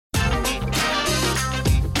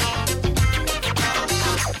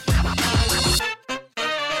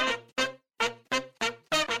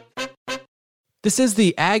This is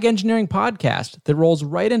the Ag Engineering Podcast that rolls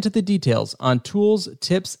right into the details on tools,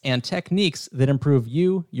 tips, and techniques that improve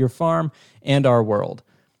you, your farm, and our world.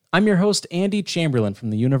 I'm your host, Andy Chamberlain from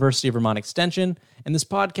the University of Vermont Extension, and this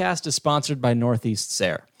podcast is sponsored by Northeast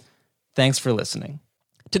SARE. Thanks for listening.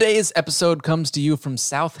 Today's episode comes to you from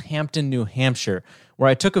Southampton, New Hampshire, where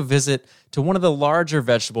I took a visit to one of the larger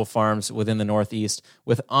vegetable farms within the Northeast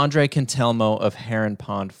with Andre Cantelmo of Heron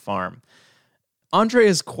Pond Farm. Andre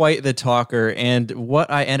is quite the talker, and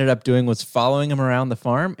what I ended up doing was following him around the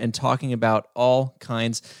farm and talking about all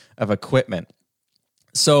kinds of equipment.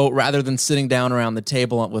 So rather than sitting down around the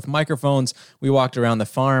table with microphones, we walked around the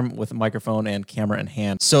farm with a microphone and camera in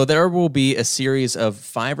hand. So there will be a series of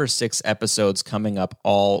 5 or 6 episodes coming up,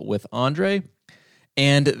 all with Andre,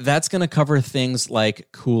 and that's going to cover things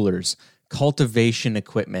like coolers, cultivation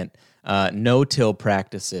equipment, no-till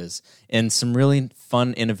practices, and some really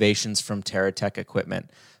fun innovations from TerraTech equipment.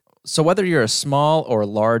 So whether you're a small or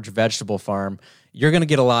large vegetable farm, you're going to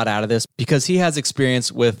get a lot out of this because he has experience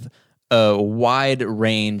with a wide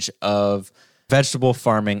range of vegetable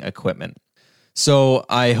farming equipment. So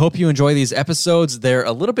I hope you enjoy these episodes. They're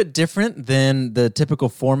a little bit different than the typical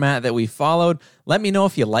format that we followed. Let me know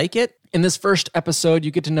if you like it. In this first episode,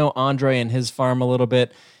 you get to know Andre and his farm a little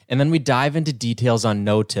bit, and then we dive into details on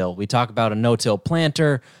no-till. We talk about a no-till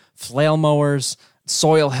planter, flail mowers,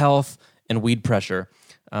 soil health, and weed pressure.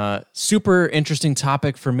 Super interesting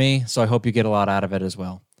topic for me, so I hope you get a lot out of it as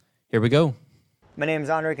well. Here we go. My name is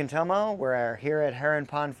Andre Cantelmo. We're here at Heron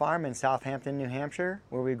Pond Farm in Southampton, New Hampshire,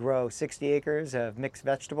 where we grow 60 acres of mixed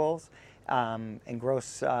vegetables and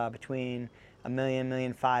gross between $1 million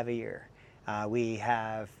and $1.5 million a year. We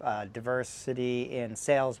have diversity in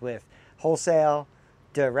sales with wholesale,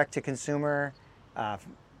 direct-to-consumer,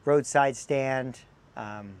 roadside stand,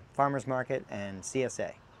 farmers market, and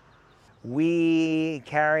CSA. We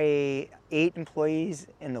carry 8 employees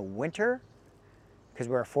in the winter because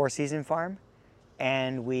we're a 4-season farm,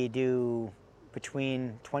 and we do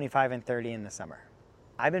between 25 and 30 in the summer.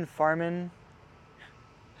 I've been farming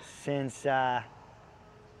since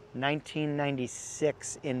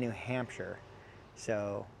 1996 in New Hampshire.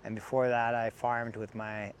 So, and before that I farmed with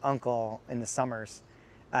my uncle in the summers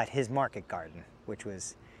at his market garden, which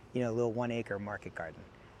was, a little 1-acre market garden.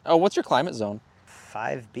 Oh, what's your climate zone?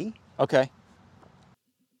 5B. Okay.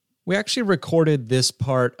 We actually recorded this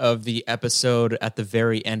part of the episode at the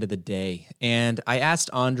very end of the day, and I asked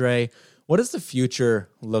Andre, what does the future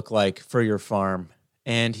look like for your farm?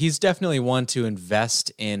 And he's definitely one to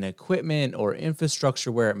invest in equipment or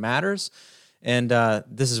infrastructure where it matters, and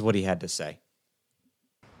this is what he had to say.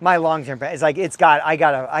 My long-term plan is like, I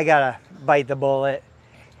gotta bite the bullet.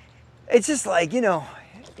 It's just like, you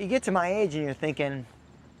get to my age and you're thinking,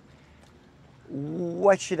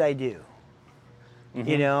 what should I do?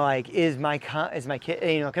 Mm-hmm. Is my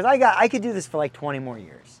kid, because I could do this for like 20 more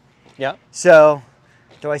years. Yeah. So,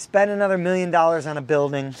 do I spend another $1 million on a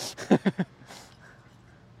building?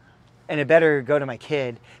 And it better go to my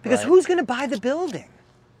kid, because right. Who's gonna buy the building?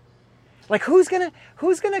 Like, who's gonna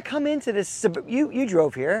come into this? You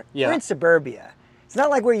drove here. Yeah. We're in suburbia. It's not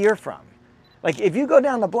like where you're from. Like, if you go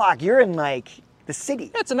down the block, you're in like the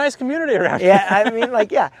city. Yeah, it's a nice community around here. Yeah, I mean,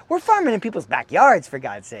 we're farming in people's backyards, for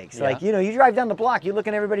God's sakes. Yeah. Like, you drive down the block, you look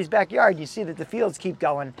in everybody's backyard, you see that the fields keep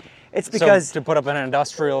going. It's because to put up an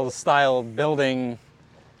industrial style building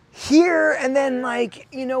here, and then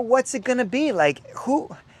what's it gonna be? Like,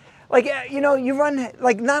 who? Like, you run,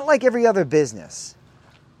 not like every other business.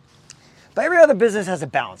 But every other business has a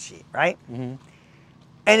balance sheet, right? Mm-hmm.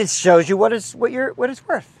 And it shows you what it's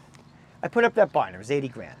worth. I put up that barn, it was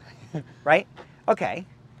 $80,000, right? Okay.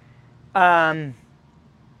 So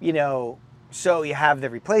you have the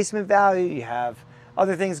replacement value, you have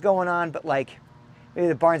other things going on, but maybe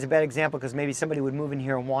the barn's a bad example because maybe somebody would move in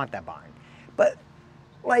here and want that barn. But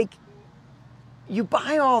you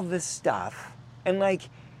buy all this stuff, and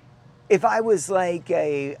if I was a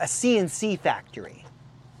CNC factory,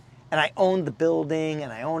 and I owned the building,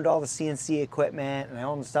 and I owned all the CNC equipment, and I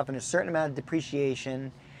owned the stuff, and a certain amount of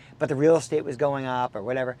depreciation, but the real estate was going up or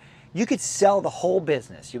whatever, you could sell the whole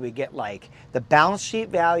business. You would get the balance sheet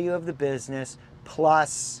value of the business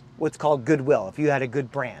plus what's called goodwill, if you had a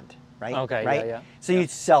good brand, right? Okay, right? yeah. So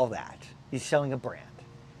you'd sell that. You're selling a brand.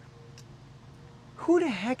 Who the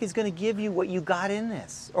heck is going to give you what you got in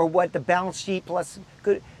this? Or what the balance sheet plus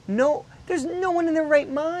good? No, there's no one in their right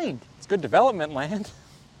mind. It's good development land.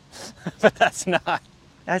 But that's not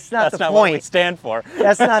the not point. What we stand for.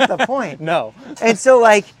 That's not the point. No. And so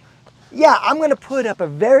I'm going to put up a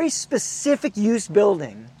very specific use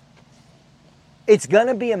building. It's going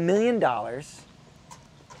to be $1 million.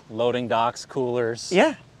 Loading docks, coolers.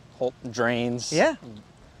 Yeah. drains. Yeah.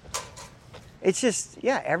 It's just,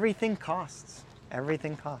 yeah, everything costs.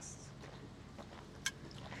 Everything costs.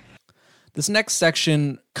 This next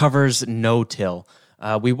section covers no-till.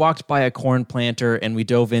 We walked by a corn planter and we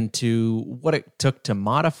dove into what it took to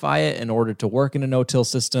modify it in order to work in a no-till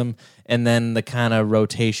system, and then the kind of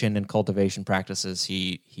rotation and cultivation practices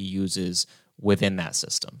he uses within that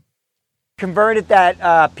system. Converted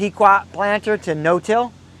that Pequot planter to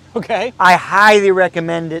no-till. Okay. I highly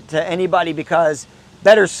recommend it to anybody because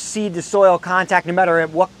better seed to soil contact no matter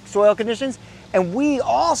what soil conditions. And we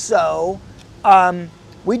also,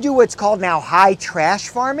 we do what's called now high trash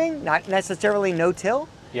farming, not necessarily no-till.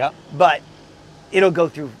 Yep. But it'll go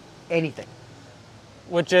through anything.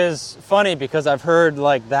 Which is funny because I've heard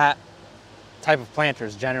like that type of planter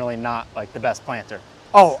is generally not like the best planter.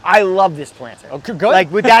 Oh, I love this planter. Okay, good.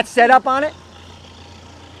 Like with that setup on it.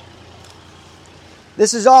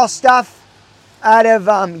 This is all stuff out of,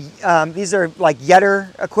 these are like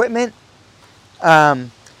Yetter equipment. Yeah,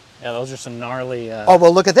 those are some gnarly... Oh,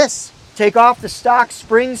 well, look at this. Take off the stock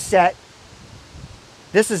spring set.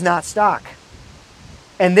 This is not stock.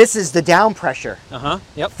 And this is the down pressure.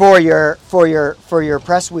 Yep. For your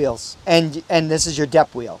press wheels. And this is your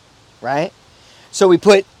depth wheel, right? So we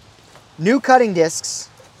put new cutting discs.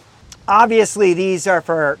 Obviously, these are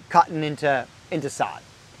for cutting into sod.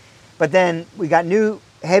 But then we got new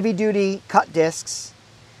heavy-duty cut discs,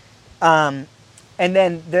 and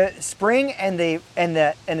then the spring and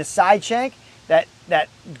the side shank that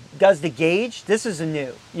does the gauge. This is a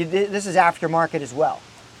new. This is aftermarket as well,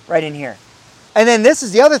 right in here. And then this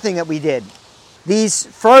is the other thing that we did. These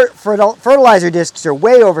fertilizer discs are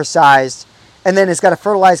way oversized, and then it's got a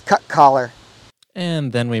fertilized cut collar.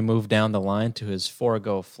 And then we move down the line to his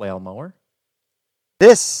Forego flail mower.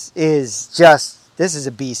 This is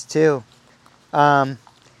a beast too. If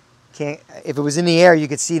it was in the air, you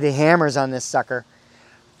could see the hammers on this sucker.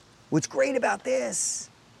 What's great about this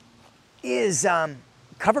is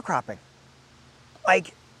cover cropping.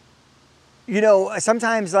 Like,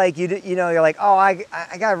 sometimes like you're like, oh, I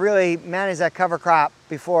gotta really manage that cover crop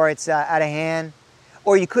before it's out of hand,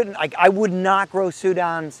 or you couldn't. Like, I would not grow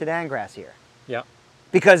Sudan grass here. Yeah.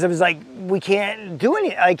 Because it was like, we can't do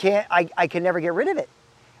anything. I can never get rid of it.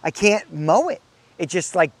 I can't mow it. It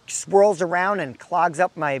just like swirls around and clogs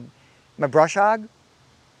up my brush hog.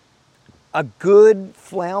 A good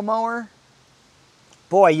flail mower,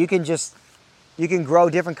 boy, you can grow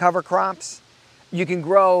different cover crops. You can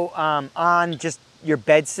grow on just your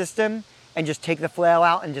bed system and just take the flail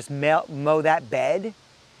out and just mow that bed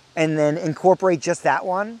and then incorporate just that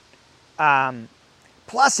one.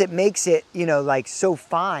 Plus it makes it, like so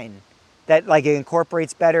fine that like it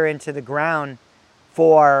incorporates better into the ground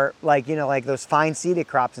for like, like those fine seeded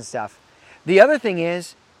crops and stuff. The other thing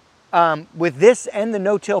is, with this and the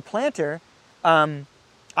no-till planter, I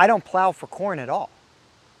don't plow for corn at all.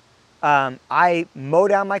 I mow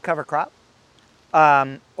down my cover crop,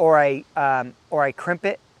 or I crimp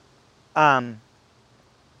it. I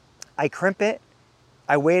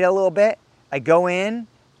wait a little bit. I go in,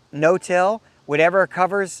 no-till. Whatever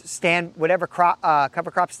cover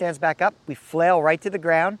crop stands back up, we flail right to the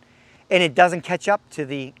ground, and it doesn't catch up to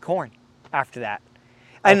the corn after that.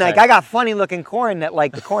 And okay. like I got funny looking corn that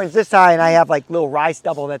like the corn's this high, and I have like little rye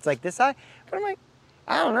stubble that's like this high. But I'm like,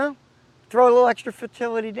 I don't know, throw a little extra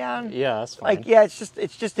fertility down. Yeah, that's fine. Like yeah, it's just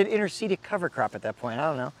an interseeded cover crop at that point. I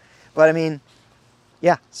don't know, but I mean,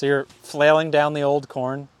 yeah. So you're flailing down the old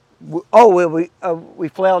corn. We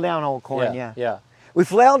flail down old corn. Yeah. We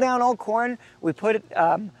flail down old corn. We put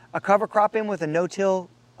a cover crop in with a no-till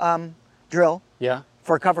drill. Yeah.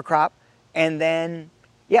 For a cover crop, and then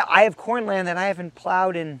I have corn land that I haven't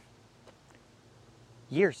plowed in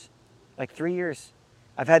years, like 3 years.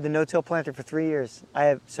 I've had the no-till planter for 3 years.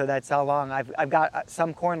 So that's how long I've got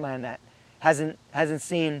some corn land that hasn't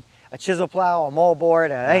seen a chisel plow, a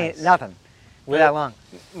moldboard, nothing for that long.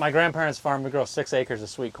 My grandparents' farm, we grow 6 acres of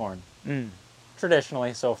sweet corn.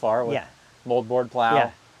 Traditionally, so far, with moldboard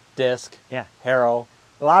plow, disc, harrow.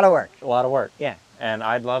 A lot of work. A lot of work. Yeah. And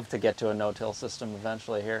I'd love to get to a no-till system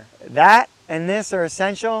eventually here. That and this are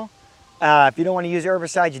essential. If you don't want to use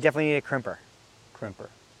herbicides, you definitely need a crimper.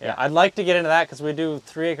 Yeah. I'd like to get into that because we do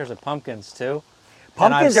 3 acres of pumpkins too.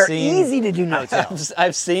 Pumpkins are easy to do no-till.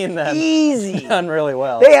 I've seen them easy done really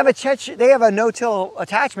well. They have a no-till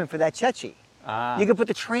attachment for that chechi. You can put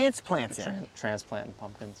the transplants in. Transplanting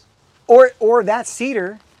pumpkins. Or that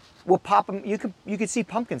cedar will pop them. You could see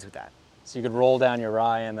pumpkins with that. So you could roll down your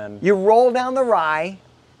rye and then... You roll down the rye.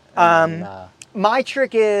 My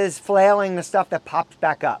trick is flailing the stuff that pops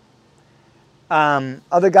back up.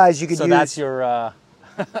 Other guys you could use... So that's your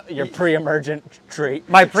Your pre-emergent treat.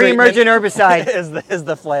 My pre-emergent herbicide is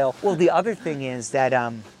the flail. Well, the other thing is that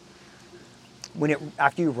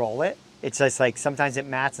after you roll it, it's just like sometimes it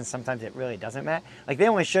mats and sometimes it really doesn't mat. Like they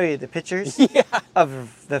only show you the pictures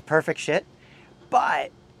of the perfect shit,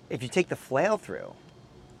 but if you take the flail through,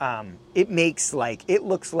 it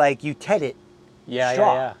looks like you ted it.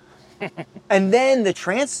 Straw. Yeah. And then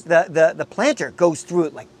the planter goes through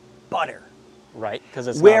it like butter. Right, because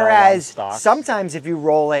it's whereas not all on stock. Sometimes if you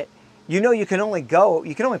roll it, you can only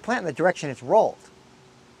plant in the direction it's rolled.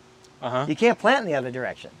 You can't plant in the other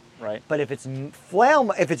direction. Right. But if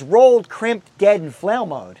it's rolled, crimped, dead in flail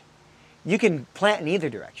mode, you can plant in either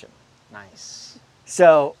direction. Nice.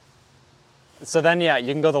 So then, yeah,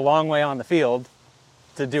 you can go the long way on the field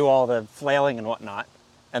to do all the flailing and whatnot,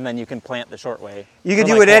 and then you can plant the short way. You can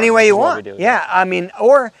do it any way you want. Yeah, I mean,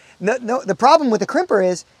 or the problem with the crimper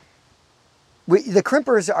is the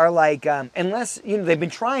crimpers are like, unless, they've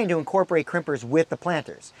been trying to incorporate crimpers with the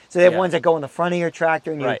planters. So they have ones that go in the front of your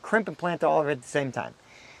tractor and you crimp and plant all of it at the same time.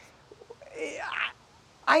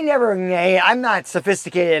 I'm not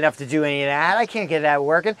sophisticated enough to do any of that. I can't get that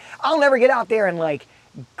working. I'll never get out there and like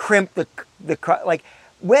crimp like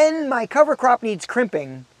when my cover crop needs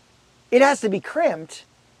crimping, it has to be crimped.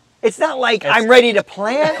 It's not like I'm ready to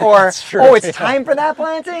plant or, it's time for that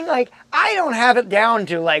planting. Like I don't have it down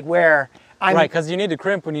to like where right, because you need to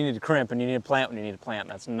crimp when you need to crimp and you need to plant when you need to plant.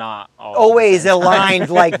 That's not always aligned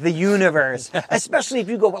like the universe. Especially if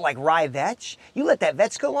you go with like rye vetch. You let that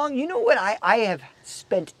vetch go long. You know what? I have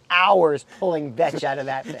spent hours pulling vetch out of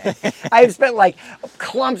that thing. I have spent like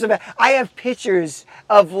clumps of it. I have pictures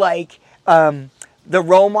of like the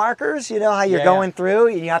row markers. You know how you're going through?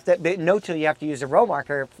 And you have to, no-till you have to use a row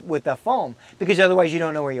marker with the foam because otherwise you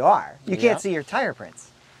don't know where you are. You can't see your tire prints.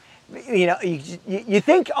 You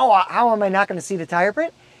think, how am I not going to see the tire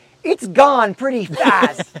print? It's gone pretty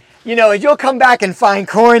fast. You'll come back and find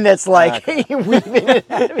corn that's like weaving it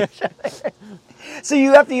out of each other. So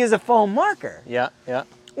you have to use a foam marker. Yeah.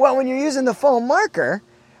 Well, when you're using the foam marker,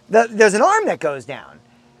 there's an arm that goes down.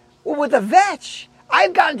 Well, with the vetch,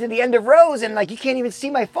 I've gotten to the end of rows and like you can't even see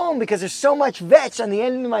my foam because there's so much vetch on the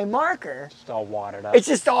end of my marker. It's all wadded up.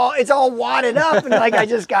 It's all wadded up and like I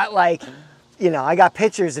just got like, I got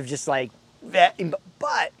pictures of just like that,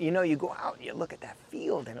 but you go out and you look at that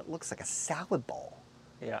field and it looks like a salad bowl.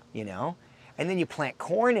 Yeah. And then you plant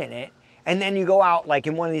corn in it, and then you go out like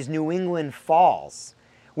in one of these New England falls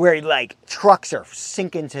where like trucks are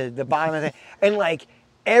sinking to the bottom of it, and like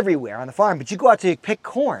everywhere on the farm. But you go out to pick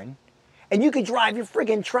corn, and you could drive your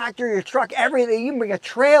friggin' tractor, your truck, everything. You can bring a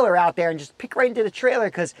trailer out there and just pick right into the trailer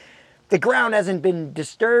because the ground hasn't been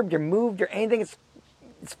disturbed or moved or anything. It's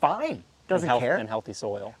fine. Doesn't care. And healthy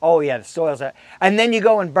soil. Oh yeah, the soil's and then you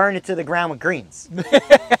go and burn it to the ground with greens.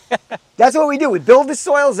 That's what we do. We build the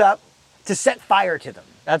soils up to set fire to them.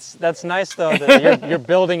 That's nice though that you're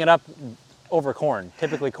building it up over corn.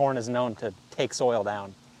 Typically, corn is known to take soil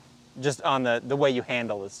down, just on the way you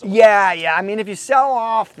handle the soil. Yeah. I mean, if you sell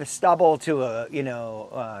off the stubble to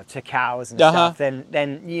to cows and stuff,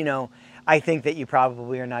 then I think that you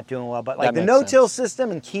probably are not doing well. But like the no-till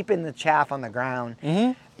system and keeping the chaff on the ground,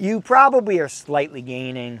 you probably are slightly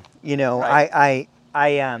gaining. Right.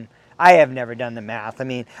 I have never done the math. I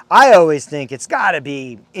mean, I always think it's got to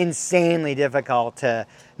be insanely difficult to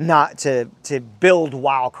build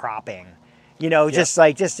while cropping.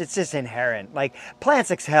 It's just inherent. Like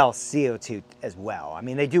plants exhale CO2 as well. I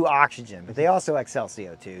mean, they do oxygen, but they also exhale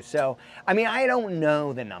CO2. So, I mean, I don't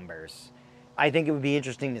know the numbers. I think it would be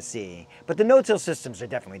interesting to see. But the no-till systems are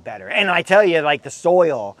definitely better. And I tell you, like the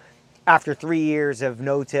soil, after 3 years of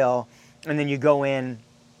no-till, and then you go in,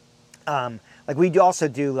 like we also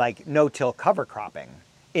do like no-till cover cropping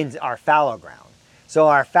in our fallow ground. So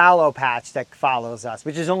our fallow patch that follows us,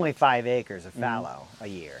 which is only 5 acres of fallow a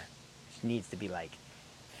year, which needs to be like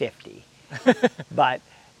 50. But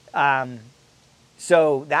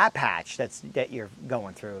so that patch that you're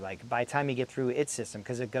going through, like by the time you get through its system,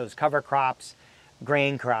 because it goes cover crops,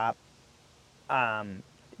 grain crop,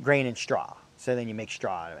 grain and straw. So then you make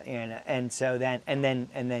straw out of it, and so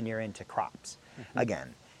then you're into crops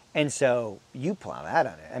again. And so you plow that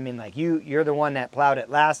on it. I mean, like you're the one that plowed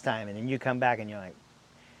it last time, and then you come back and you're like,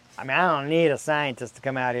 I mean, I don't need a scientist to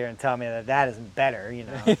come out here and tell me that isn't better.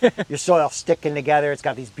 Your soil's sticking together. It's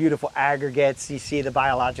got these beautiful aggregates. You see the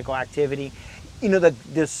biological activity.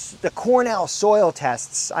 The Cornell soil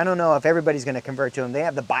tests, I don't know if everybody's going to convert to them. They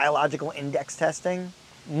have the biological index testing.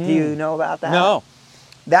 Do you know about that? No.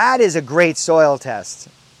 That is a great soil test.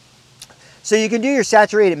 So you can do your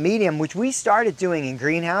saturated medium, which we started doing in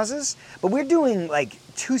greenhouses, but we're doing like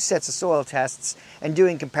 2 sets of soil tests and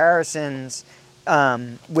doing comparisons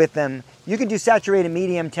with them, you can do saturated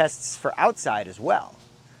medium tests for outside as well.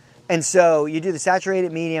 And so you do the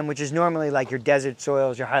saturated medium, which is normally like your desert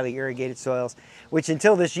soils, your highly irrigated soils, which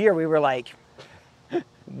until this year we were like,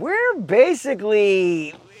 we're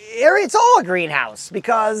basically, it's all a greenhouse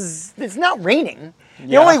because it's not raining.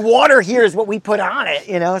 The only water here is what we put on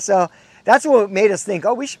it, so that's what made us think,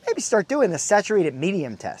 we should maybe start doing the saturated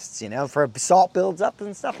medium tests, for salt builds up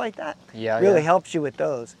and stuff like that. Really helps you with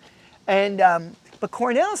those. And, but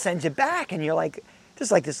Cornell sends you back and you're like,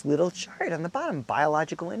 there's like this little chart on the bottom,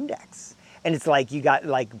 biological index. And it's like you got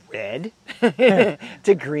like red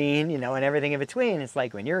to green, and everything in between. It's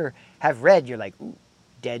like when you have red, you're like, ooh,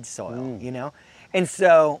 dead soil, And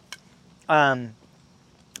so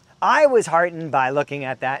I was heartened by looking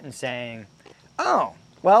at that and saying, oh,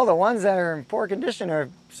 well, the ones that are in poor condition are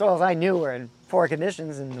soils I knew were in poor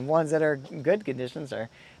conditions, and the ones that are in good conditions are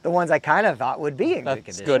the ones I kind of thought would be in good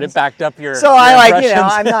conditions. That's good. It backed up your So your I impressions.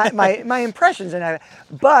 I'm not my impressions,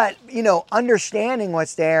 but understanding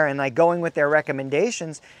what's there and like going with their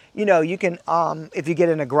recommendations. You can if you get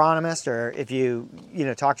an agronomist or if you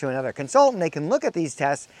talk to another consultant, they can look at these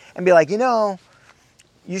tests and be like, you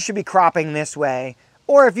should be cropping this way.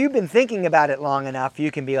 Or if you've been thinking about it long enough,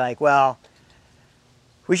 you can be like, well,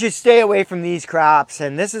 we should stay away from these crops,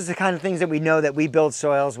 and this is the kind of things that we know that we build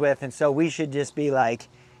soils with, and so we should just be like,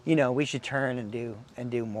 we should turn and do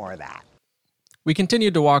more of that. We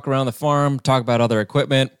continued to walk around the farm, talk about other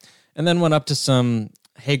equipment, and then went up to some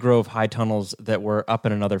Haygrove high tunnels that were up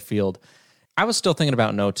in another field. I was still thinking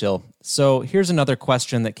about no-till, so here's another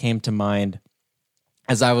question that came to mind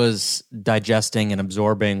as I was digesting and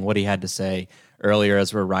absorbing what he had to say earlier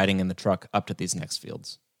as we're riding in the truck up to these next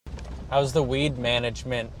fields. How's the weed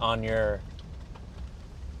management on your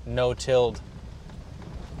no-tilled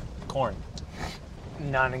corn?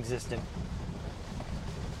 Non-existent.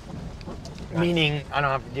 Meaning I don't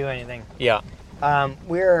have to do anything. Yeah.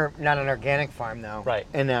 We're not an organic farm though. Right.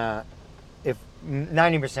 And if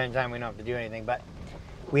 90% of the time we don't have to do anything, but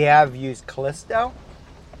we have used Callisto.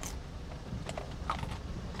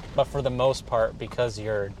 But for the most part, because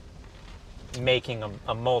you're making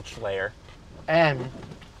a mulch layer. And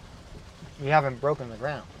we haven't broken the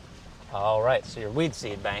ground. All right, so your weed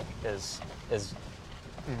seed bank is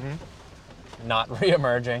not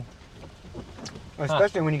reemerging.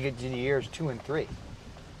 Especially when you get to the years 2 and 3.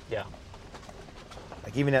 Yeah.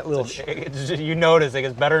 Like even that little... you notice it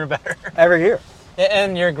gets better and better. Every year.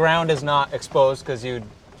 And your ground is not exposed because you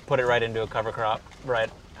put it right into a cover crop right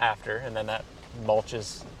after, and then that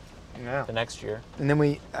mulches the next year. And then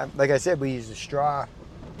we, like I said, we use the straw.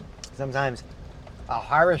 Sometimes I'll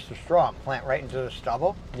harvest the straw and plant right into the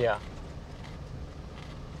stubble. Yeah.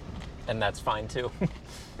 And that's fine too.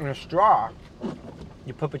 And a straw,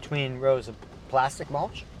 you put between rows of plastic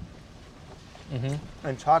mulch.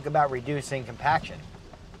 And talk about reducing compaction.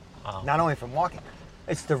 Not only from walking,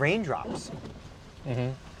 it's the raindrops.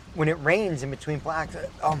 When it rains in between blocks,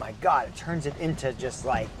 oh my God, it turns it into just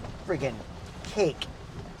like friggin' cake.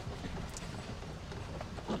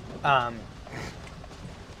 And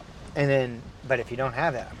then, but if you don't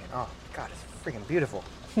have that, oh God, it's friggin' beautiful.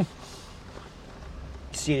 You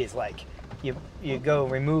see, it's like you go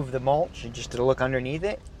remove the mulch and just to look underneath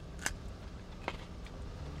it.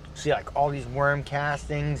 See like all these worm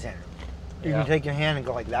castings, and you can take your hand and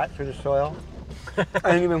go like that through the soil.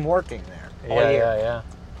 And you've been working there all year. Yeah.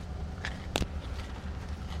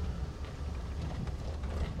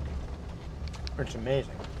 It's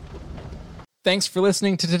amazing. Thanks for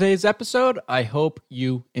listening to today's episode. I hope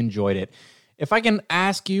you enjoyed it. If I can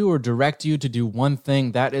ask you or direct you to do one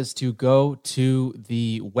thing, that is to go to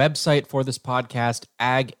the website for this podcast,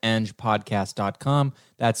 agengpodcast.com.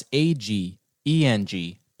 That's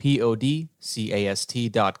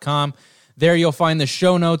agengpodcast.com. There you'll find the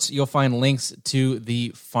show notes. You'll find links to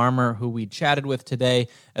the farmer who we chatted with today,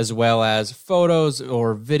 as well as photos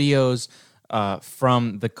or videos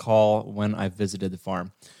from the call when I visited the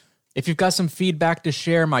farm. If you've got some feedback to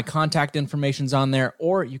share, my contact information's on there,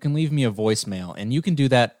 or you can leave me a voicemail, and you can do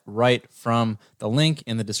that right from the link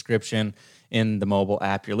in the description in the mobile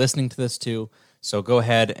app you're listening to this to, so go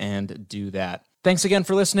ahead and do that. Thanks again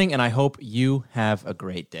for listening, and I hope you have a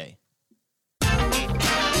great day.